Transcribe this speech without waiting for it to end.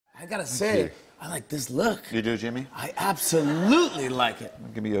I gotta say, I like this look. You do, Jimmy? I absolutely like it.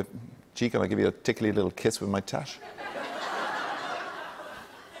 Give me your cheek and I'll give you a tickly little kiss with my tash.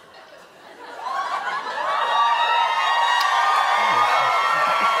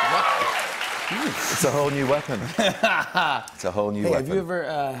 It's a whole new weapon. It's a whole new weapon. Have you ever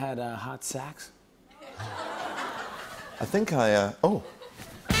had hot sax? I think I, oh.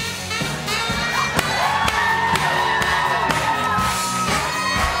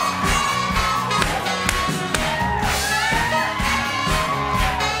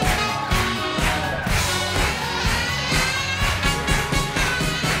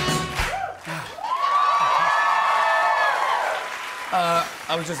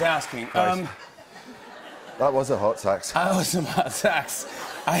 I was just asking. That was a hot sax. I was a hot sax.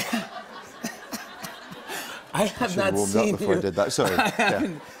 I have not seen you. Before I did that. Sorry.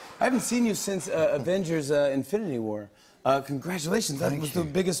 I haven't seen you since Avengers: Infinity War. Congratulations! That was the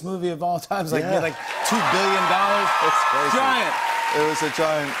biggest movie of all time. Like, made like $2 billion. It's crazy. Giant. It was a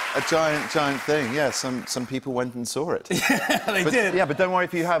giant thing. Yeah, some people went and saw it. They did. Yeah, but don't worry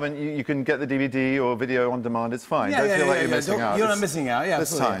if you haven't. You can get the DVD or video on demand. It's fine. Don't feel like you're missing out. You're not missing out. Yeah,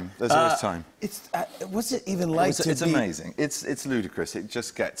 there's time. There's always time. It's what's it even like to be? It's amazing. It's ludicrous. It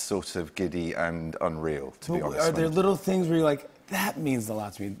just gets sort of giddy and unreal, to be honest. Are there little things where you're like, that means a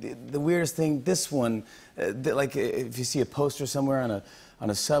lot to me? The weirdest thing, this one, like if you see a poster somewhere on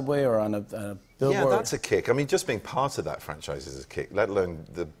a subway or on a billboard. Yeah, that's a kick. I mean, just being part of that franchise is a kick, let alone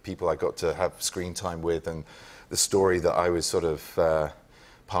the people I got to have screen time with and the story that I was sort of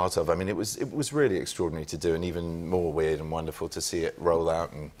part of. I mean, it was really extraordinary to do, and even more weird and wonderful to see it roll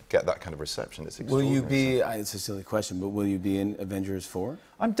out and get that kind of reception. It's extraordinary. Will you be, it's a silly question, but will you be in Avengers 4?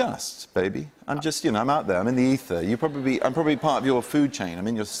 I'm dust, baby. I'm just, I'm out there. I'm in the ether. I'm probably part of your food chain. I'm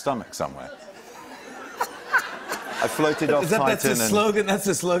in your stomach somewhere. I floated off Titan. That's the slogan. That's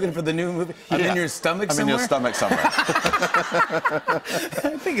the slogan for the new movie. I'm in your stomach somewhere. I'm in your stomach somewhere. I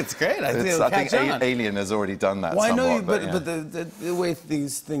think it's great. I think Alien has already done that. Well, somewhat, I know, but the way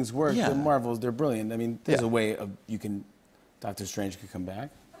these things work, the Marvels, they're brilliant. I mean, there's a way of Doctor Strange could come back.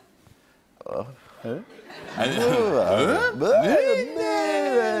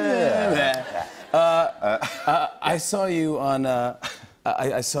 I saw you on.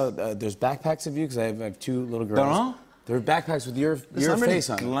 I saw there's backpacks of you because I have two little girls. There are? There are backpacks with your face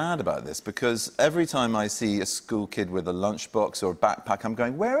on it. I'm glad about this because every time I see a school kid with a lunchbox or a backpack, I'm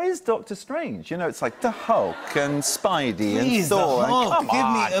going, where is Doctor Strange? It's like the Hulk and Spidey and Thor. The Hulk, come give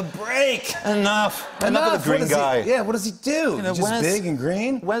on. me a break. Enough of the green guy. Yeah, what does he do? Just big and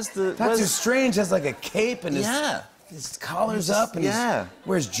green? Doctor Strange has like a cape and his collar's up and he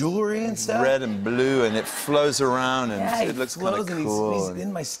wears jewelry and stuff. Red and blue, and it flows around, and it looks kind of cool. He's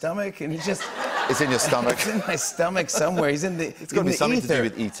in my stomach, and he's just... It's in your stomach? It's in my stomach somewhere. He's in the It's got to be something to do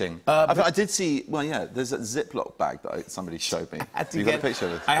with eating. I did see... Well, yeah, there's a Ziploc bag that somebody showed me. You got a picture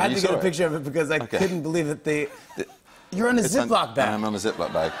of it? I had to get a picture of it because I couldn't believe that you're on a Ziploc bag. I'm on a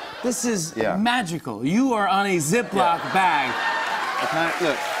Ziploc bag. This is magical. You are on a Ziploc bag.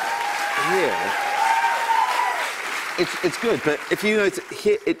 Look, here... It's good, but if you notice,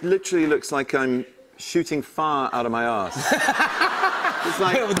 here, it literally looks like I'm shooting fire out of my arse. It's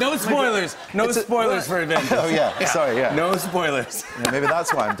like... No spoilers. No spoilers for Avengers. Oh, sorry, No spoilers. Maybe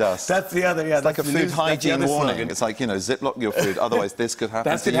that's why I'm dust. That's the other, It's like a food hygiene warning. Slogan. It's like, Ziploc your food, otherwise this could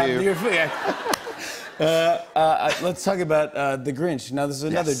happen to you. Happen to your food, let's talk about The Grinch. Now, this is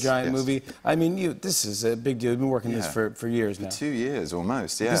another giant movie. I mean, this is a big deal. You've been working this for years now. 2 years,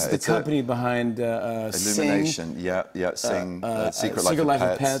 almost, This is the company behind Illumination, Sing, Secret Life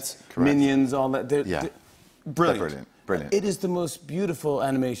of Pets, Minions, all that. They're brilliant. Brilliant. It is the most beautiful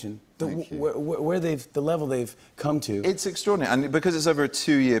animation. Where the level they've come to. It's extraordinary, and because it's over a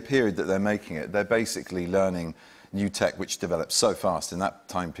 2-year period that they're making it, they're basically learning new tech which develops so fast in that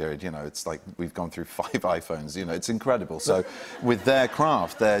time period. It's like we've gone through 5 iPhones. It's incredible. So with their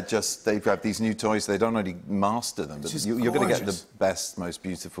craft, they've got these new toys. They don't only master them, but you're going to get the best, most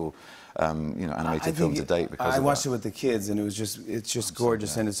beautiful animated film to date because I watched it with the kids, and it's just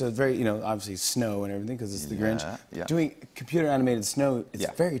gorgeous, and it's a very obviously snow and everything because it's the Grinch. Doing computer animated snow, it's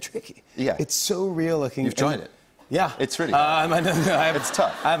very tricky. Yeah, it's so real looking. You've tried it. Yeah, it's really. It's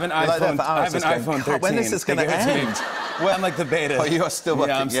tough. I have an iPhone. I have an iPhone 13. When is this going to end? I'm like the beta. Oh, you are still working.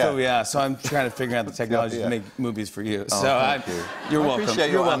 Yeah, I'm still. Yeah, so I'm trying to figure out the technology to make movies for you. Oh, so thank you. You're I welcome.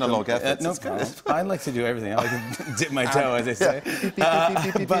 appreciate your analog efforts. No problem. I like to do everything. I like to dip my toe, as they say.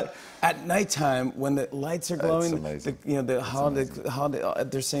 But at nighttime, when the lights are glowing, the holiday,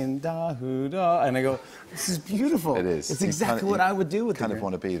 they're saying da hoo da, and I go, this is beautiful. It is. It's exactly what I would do with kind of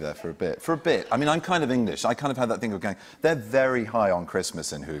want to be there for a bit. For a bit. I mean, I'm kind of English. I kind of had that thing of going, they're very high on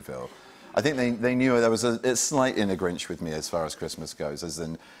Christmas in Whoville. I think they knew there was a slight inner Grinch with me as far as Christmas goes, as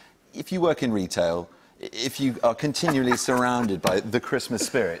in, if you work in retail, if you are continually surrounded by the Christmas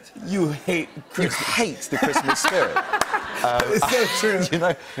spirit... You hate Christmas. You hate the Christmas spirit. It's so true.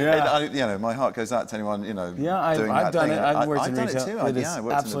 You know, my heart goes out to anyone, you know, Yeah, I've done it. I've worked in retail. I've done it too. I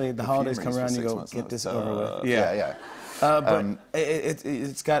worked absolutely, the holidays come around, you go, get this over with. Yeah. But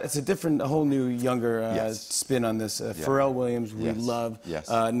it's a whole new, younger spin on this. Pharrell Williams, we love,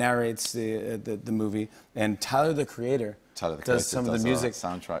 narrates the movie, and Tyler, the creator, does some of the music.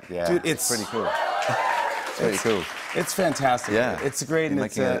 Soundtrack, yeah. Dude, it's pretty cool. It's pretty cool. It's fantastic. Yeah. It's great. You're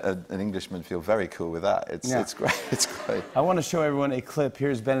and making an Englishman feel very cool with that. It's great. It's great. I want to show everyone a clip.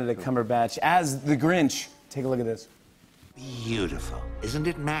 Here's Benedict Cumberbatch as the Grinch. Take a look at this. Beautiful, isn't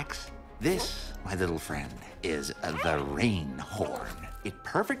it, Max? This, my little friend, is the rain horn. It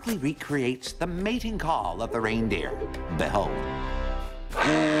perfectly recreates the mating call of the reindeer. Behold.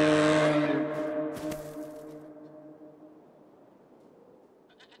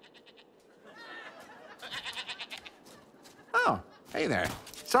 Oh, hey there.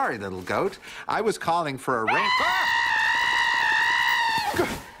 Sorry, little goat. I was calling for a rain... Ah!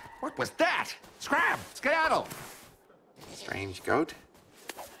 What was that? Scram! Skedaddle! Strange goat.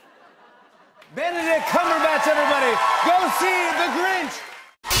 Benedict Cumberbatch, everybody! Go see The Grinch!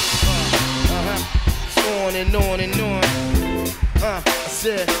 On and on and on. I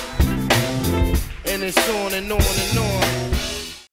said, and it's on and on and on.